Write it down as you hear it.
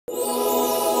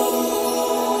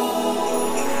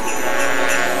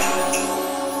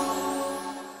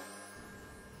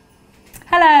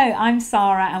I'm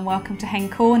Sarah and welcome to Hen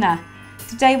Corner.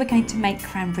 Today we're going to make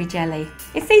cranberry jelly.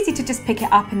 It's easy to just pick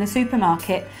it up in the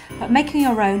supermarket, but making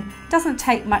your own doesn't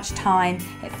take much time.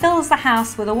 It fills the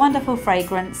house with a wonderful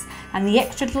fragrance, and the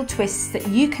extra little twists that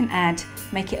you can add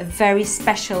make it a very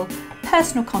special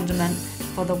personal condiment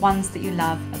for the ones that you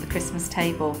love at the Christmas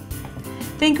table.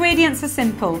 The ingredients are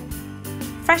simple.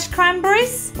 Fresh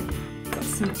cranberries, got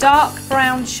some dark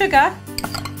brown sugar.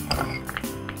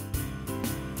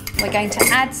 We're going to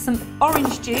add some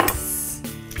orange juice,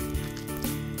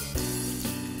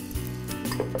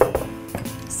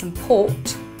 some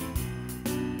port,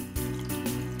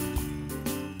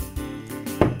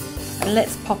 and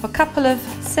let's pop a couple of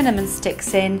cinnamon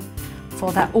sticks in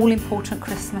for that all-important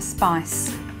Christmas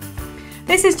spice.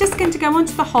 This is just going to go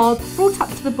onto the hob, brought up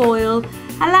to the boil,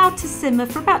 allowed to simmer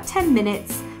for about 10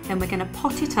 minutes, then we're going to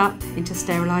pot it up into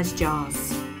sterilised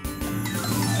jars.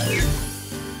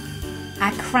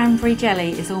 Our cranberry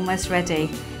jelly is almost ready.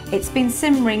 It's been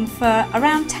simmering for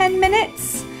around 10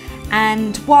 minutes,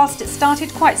 and whilst it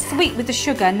started quite sweet with the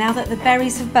sugar, now that the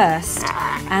berries have burst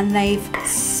and they've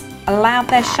allowed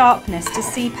their sharpness to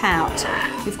seep out,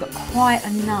 we've got quite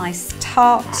a nice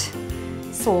tart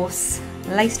sauce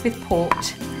laced with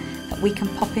port that we can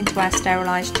pop into our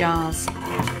sterilised jars.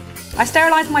 I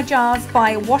sterilise my jars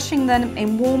by washing them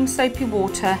in warm soapy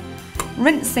water,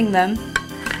 rinsing them,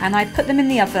 and I put them in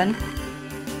the oven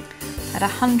at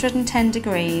 110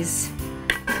 degrees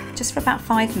just for about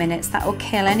 5 minutes. That will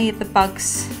kill any of the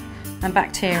bugs and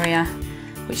bacteria,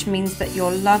 which means that your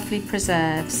lovely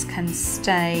preserves can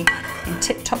stay in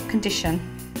tip-top condition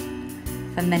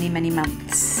for many, many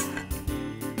months.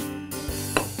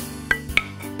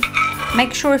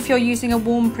 Make sure if you're using a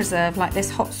warm preserve like this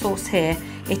hot sauce here,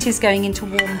 it is going into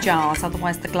warm jars,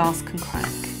 otherwise the glass can crack.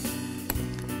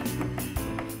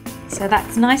 So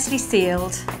that's nicely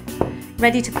sealed,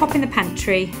 ready to pop in the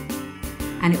pantry,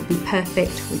 and it will be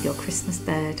perfect with your Christmas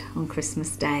bird on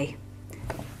Christmas Day.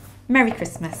 Merry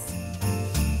Christmas.